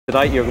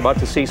Tonight, you're about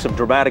to see some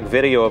dramatic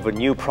video of a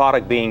new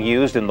product being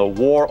used in the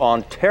war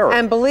on terror.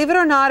 And believe it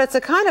or not, it's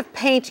a kind of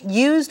paint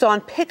used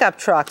on pickup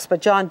trucks.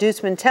 But John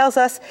Deutzman tells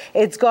us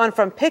it's gone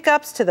from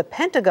pickups to the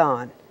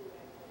Pentagon.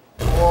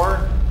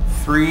 4,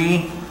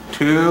 3,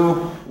 2,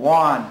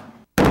 1.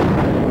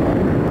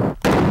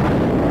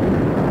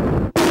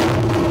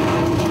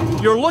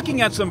 You're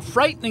looking at some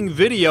frightening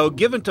video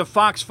given to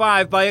Fox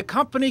 5 by a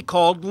company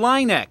called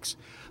Line-X.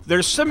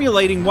 They're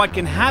simulating what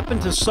can happen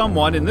to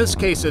someone, in this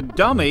case a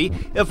dummy,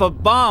 if a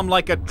bomb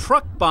like a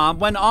truck bomb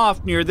went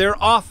off near their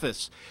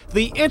office.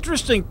 The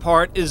interesting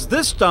part is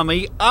this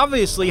dummy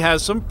obviously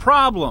has some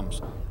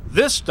problems.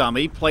 This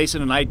dummy, placed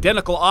in an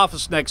identical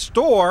office next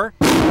door,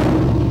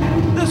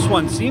 this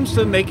one seems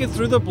to make it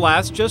through the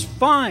blast just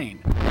fine.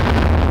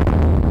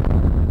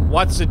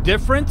 What's the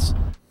difference?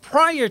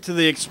 Prior to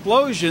the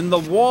explosion, the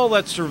wall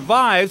that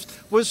survives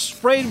was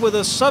sprayed with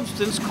a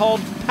substance called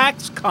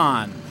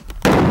Paxcon.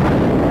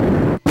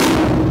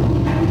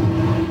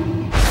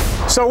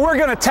 So we're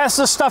going to test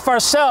this stuff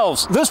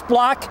ourselves. This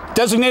block,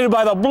 designated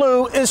by the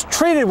blue, is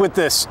treated with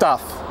this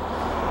stuff.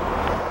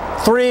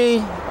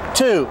 3,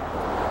 2.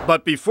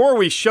 But before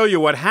we show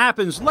you what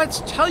happens,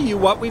 let's tell you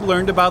what we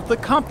learned about the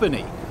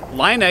company.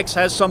 Line-X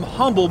has some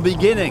humble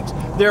beginnings.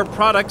 Their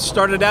product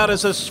started out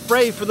as a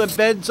spray for the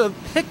beds of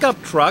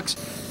pickup trucks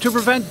to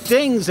prevent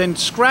dings and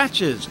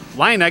scratches.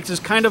 Line-X is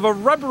kind of a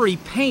rubbery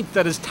paint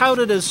that is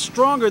touted as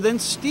stronger than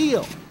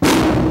steel,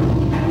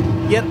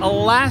 yet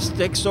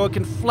elastic so it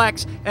can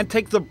flex and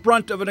take the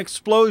brunt of an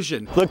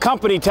explosion. The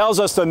company tells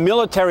us the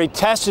military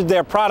tested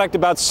their product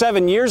about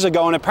 7 years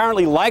ago and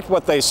apparently liked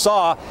what they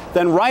saw.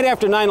 Then right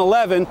after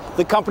 9/11,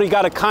 the company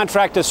got a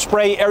contract to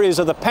spray areas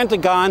of the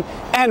Pentagon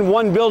and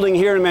one building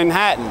here in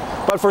Manhattan.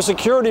 But for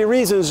security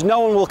reasons,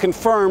 no one will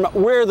confirm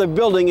where the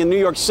building in New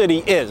York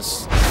City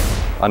is.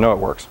 I know it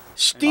works.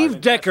 Steve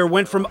Decker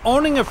went from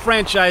owning a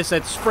franchise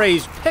that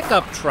sprays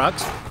pickup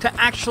trucks to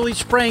actually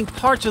spraying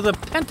parts of the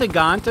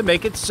Pentagon to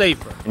make it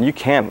safer. And you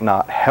can't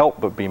not help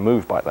but be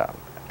moved by that.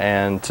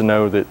 And to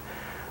know that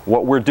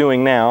what we're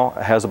doing now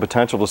has the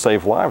potential to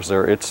save lives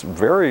there, it's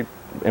very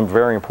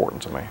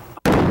important to me.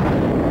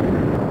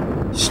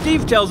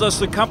 Steve tells us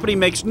the company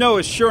makes no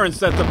assurance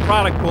that the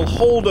product will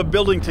hold a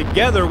building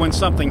together when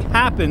something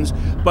happens,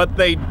 but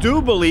they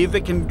do believe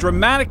it can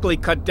dramatically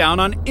cut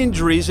down on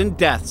injuries and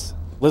deaths.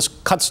 This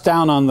cuts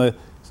down on the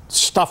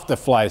stuff that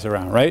flies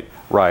around, right?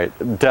 Right,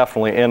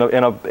 definitely. In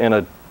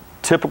a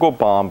typical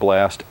bomb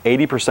blast,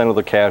 80% of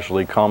the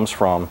casualty comes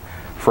from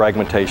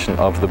fragmentation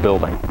of the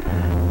building.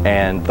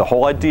 And the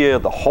whole idea,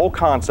 the whole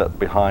concept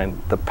behind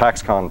the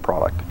Paxcon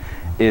product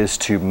is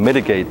to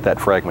mitigate that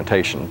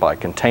fragmentation by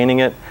containing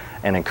it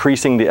and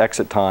increasing the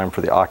exit time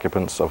for the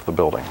occupants of the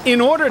building.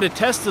 In order to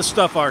test the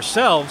stuff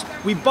ourselves,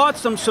 we bought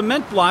some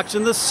cement blocks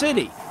in the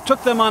city,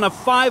 took them on a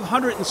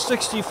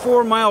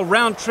 564-mile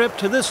round trip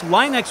to this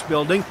Line-X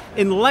building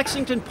in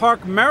Lexington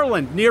Park,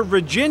 Maryland, near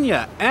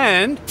Virginia,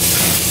 and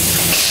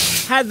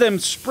had them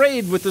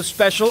sprayed with the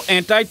special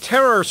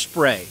anti-terror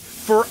spray.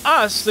 For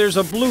us, there's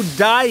a blue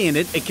dye in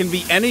it. It can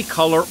be any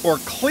color or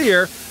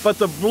clear, but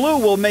the blue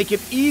will make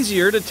it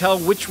easier to tell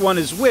which one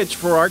is which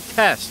for our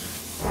test.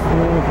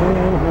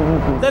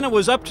 Then it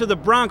was up to the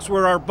Bronx,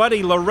 where our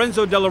buddy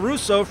Lorenzo Della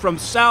Russo from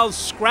Sal's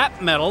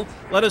Scrap Metal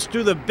let us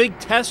do the big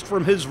test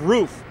from his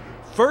roof.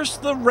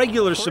 First, the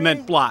regular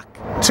cement block.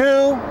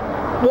 2,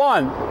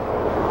 1.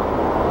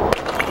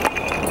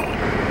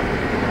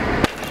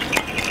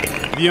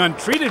 The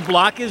untreated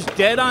block is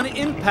dead on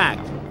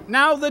impact.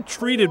 Now the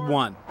treated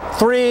one.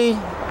 3,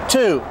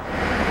 2.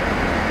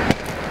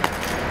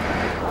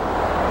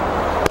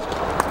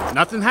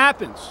 Nothing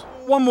happens.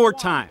 One more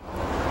time.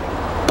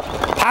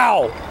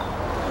 Ow!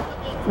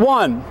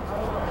 1.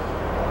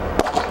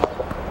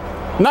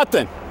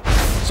 Nothing.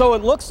 So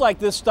it looks like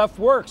this stuff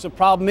works. The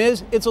problem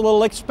is it's a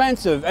little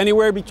expensive,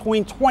 anywhere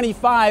between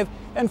 $25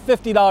 and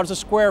 $50 a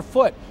square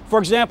foot. For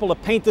example, to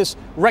paint this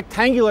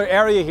rectangular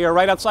area here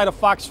right outside of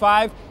Fox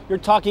 5, you're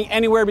talking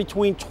anywhere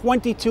between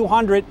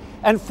 $2,200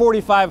 and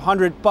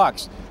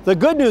 $4,500. The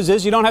good news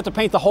is you don't have to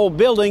paint the whole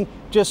building,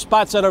 just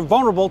spots that are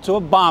vulnerable to a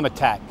bomb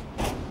attack.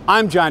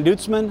 I'm John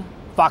Deutzman,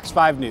 Fox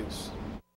 5 News.